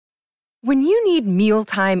When you need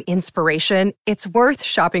mealtime inspiration, it's worth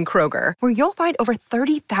shopping Kroger, where you'll find over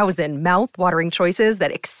 30,000 mouth-watering choices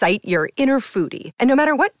that excite your inner foodie. And no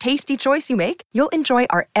matter what tasty choice you make, you'll enjoy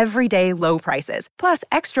our everyday low prices, plus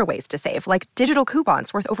extra ways to save, like digital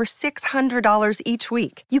coupons worth over $600 each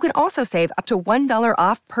week. You can also save up to $1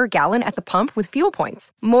 off per gallon at the pump with fuel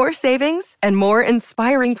points. More savings and more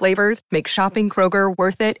inspiring flavors make shopping Kroger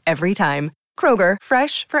worth it every time. Kroger,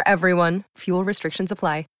 fresh for everyone. Fuel restrictions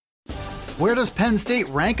apply. Where does Penn State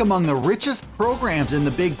rank among the richest programs in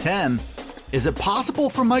the Big Ten? Is it possible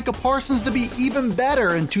for Micah Parsons to be even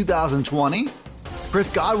better in 2020? Chris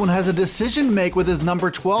Godwin has a decision to make with his number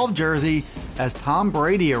 12 jersey as Tom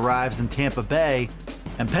Brady arrives in Tampa Bay.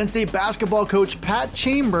 And Penn State basketball coach Pat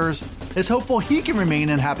Chambers is hopeful he can remain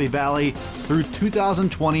in Happy Valley through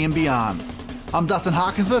 2020 and beyond. I'm Dustin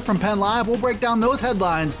Hawkinsmith from Penn Live. We'll break down those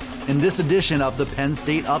headlines in this edition of the Penn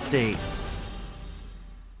State Update.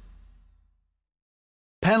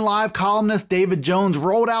 Penn Live columnist David Jones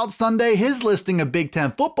rolled out Sunday his listing of Big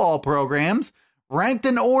Ten football programs, ranked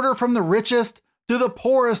in order from the richest to the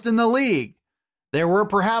poorest in the league. There were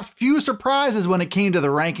perhaps few surprises when it came to the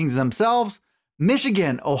rankings themselves.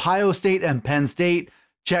 Michigan, Ohio State, and Penn State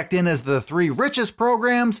checked in as the three richest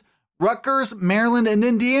programs. Rutgers, Maryland, and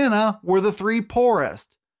Indiana were the three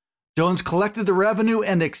poorest. Jones collected the revenue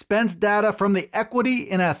and expense data from the Equity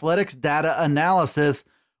in Athletics data analysis,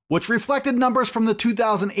 which reflected numbers from the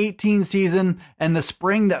 2018 season and the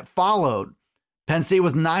spring that followed. Penn State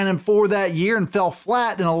was 9-4 that year and fell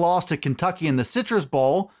flat in a loss to Kentucky in the Citrus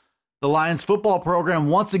Bowl. The Lions football program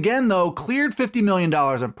once again, though, cleared $50 million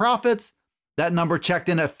in profits. That number checked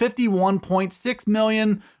in at $51.6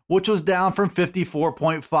 million, which was down from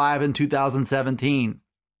 $54.5 in 2017.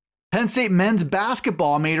 Penn State men's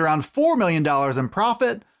basketball made around $4 million in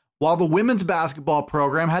profit, while the women's basketball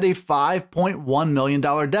program had a $5.1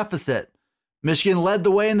 million deficit. Michigan led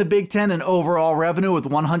the way in the Big Ten in overall revenue with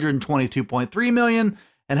 $122.3 million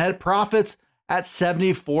and had profits at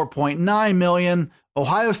 $74.9 million.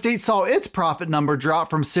 Ohio State saw its profit number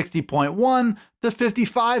drop from $60.1 to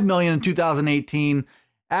 $55 million in 2018.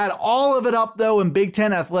 Add all of it up, though, and Big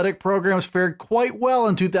Ten athletic programs fared quite well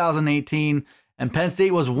in 2018, and Penn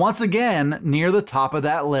State was once again near the top of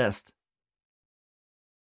that list.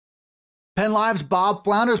 Penn Live's Bob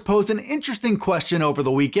Flounders posed an interesting question over the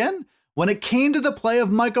weekend when it came to the play of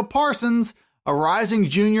Micah Parsons, a rising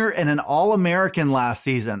junior and an All-American last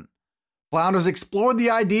season. Flounders explored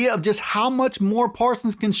the idea of just how much more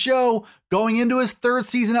Parsons can show going into his third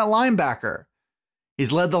season at linebacker.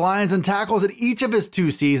 He's led the Lions in tackles in each of his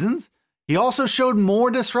 2 seasons. He also showed more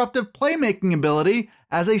disruptive playmaking ability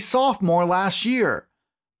as a sophomore last year.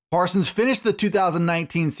 Parsons finished the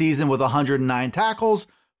 2019 season with 109 tackles,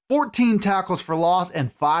 14 tackles for loss,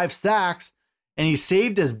 and 5 sacks, and he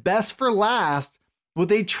saved his best for last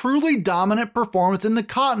with a truly dominant performance in the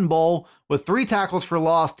Cotton Bowl with 3 tackles for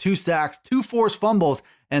loss, 2 sacks, 2 forced fumbles,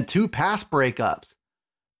 and 2 pass breakups.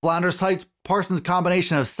 Flounders cites Parsons'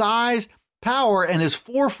 combination of size, power, and his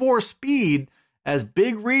 4.4 speed as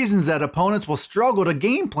big reasons that opponents will struggle to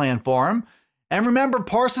game plan for him. And remember,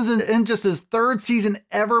 Parsons is in just his 3rd season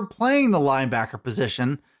ever playing the linebacker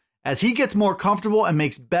position. As he gets more comfortable and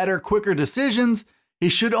makes better, quicker decisions, he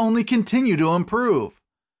should only continue to improve.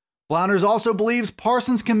 Flounders also believes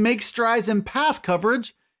Parsons can make strides in pass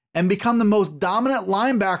coverage and become the most dominant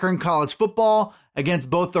linebacker in college football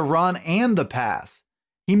against both the run and the pass.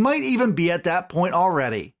 He might even be at that point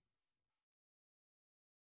already.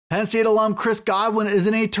 Penn State alum Chris Godwin is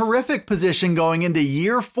in a terrific position going into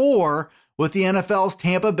year 4 with the NFL's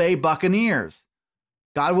Tampa Bay Buccaneers.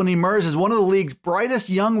 Godwin emerged as one of the league's brightest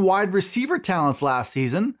young wide receiver talents last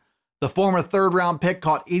season. The former 3rd-round pick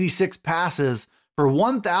caught 86 passes for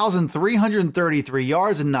 1,333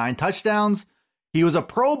 yards and 9 touchdowns. He was a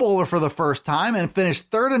Pro Bowler for the first time and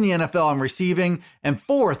finished 3rd in the NFL in receiving and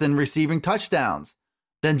 4th in receiving touchdowns.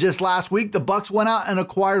 Then just last week, the Bucs went out and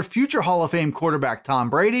acquired future Hall of Fame quarterback Tom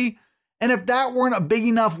Brady. And if that weren't a big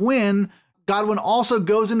enough win, Godwin also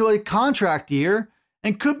goes into a contract year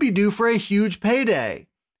and could be due for a huge payday.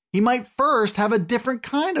 He might first have a different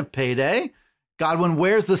kind of payday. Godwin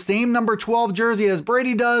wears the same number 12 jersey as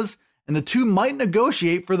Brady does, and the two might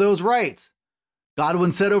negotiate for those rights.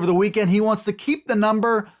 Godwin said over the weekend he wants to keep the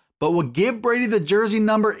number, but will give Brady the jersey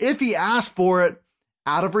number if he asks for it,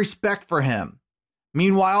 out of respect for him.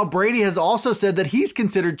 Meanwhile, Brady has also said that he's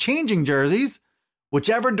considered changing jerseys.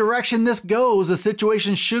 Whichever direction this goes, the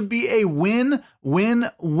situation should be a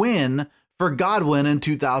win-win-win for Godwin in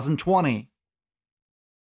 2020.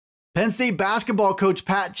 Penn State basketball coach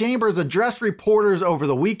Pat Chambers addressed reporters over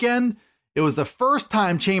the weekend. It was the first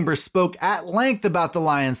time Chambers spoke at length about the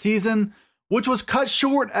Lions season, which was cut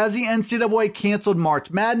short as the NCAA canceled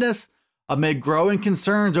March Madness amid growing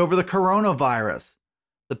concerns over the coronavirus.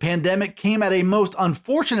 The pandemic came at a most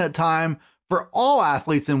unfortunate time for all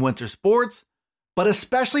athletes in winter sports, but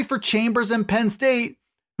especially for Chambers and Penn State,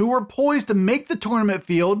 who were poised to make the tournament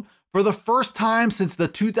field for the first time since the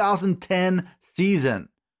 2010 season.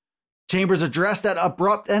 Chambers addressed that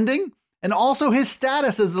abrupt ending and also his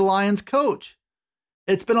status as the Lions coach.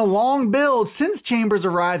 It's been a long build since Chambers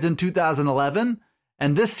arrived in 2011,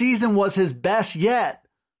 and this season was his best yet.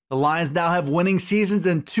 The Lions now have winning seasons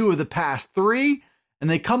in 2 of the past 3, and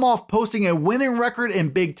they come off posting a winning record in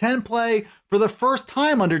Big Ten play for the first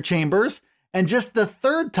time under Chambers, and just the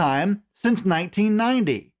 3rd time since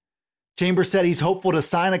 1990. Chambers said he's hopeful to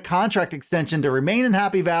sign a contract extension to remain in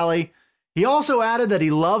Happy Valley. He also added that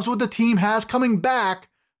he loves what the team has coming back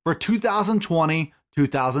for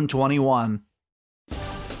 2020-2021.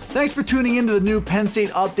 Thanks for tuning into the new Penn State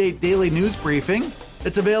Update Daily News Briefing.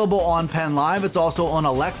 It's available on Penn Live. It's also on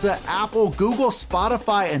Alexa, Apple, Google,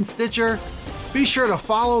 Spotify, and Stitcher. Be sure to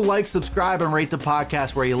follow, like, subscribe, and rate the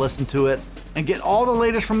podcast where you listen to it. And get all the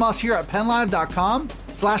latest from us here at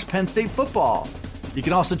PennLive.com/Penn State Football. You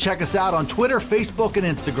can also check us out on Twitter, Facebook, and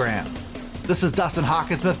Instagram. This is Dustin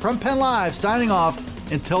Hawkinsmith from Penn Live signing off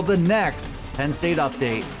until the next Penn State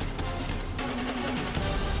Update.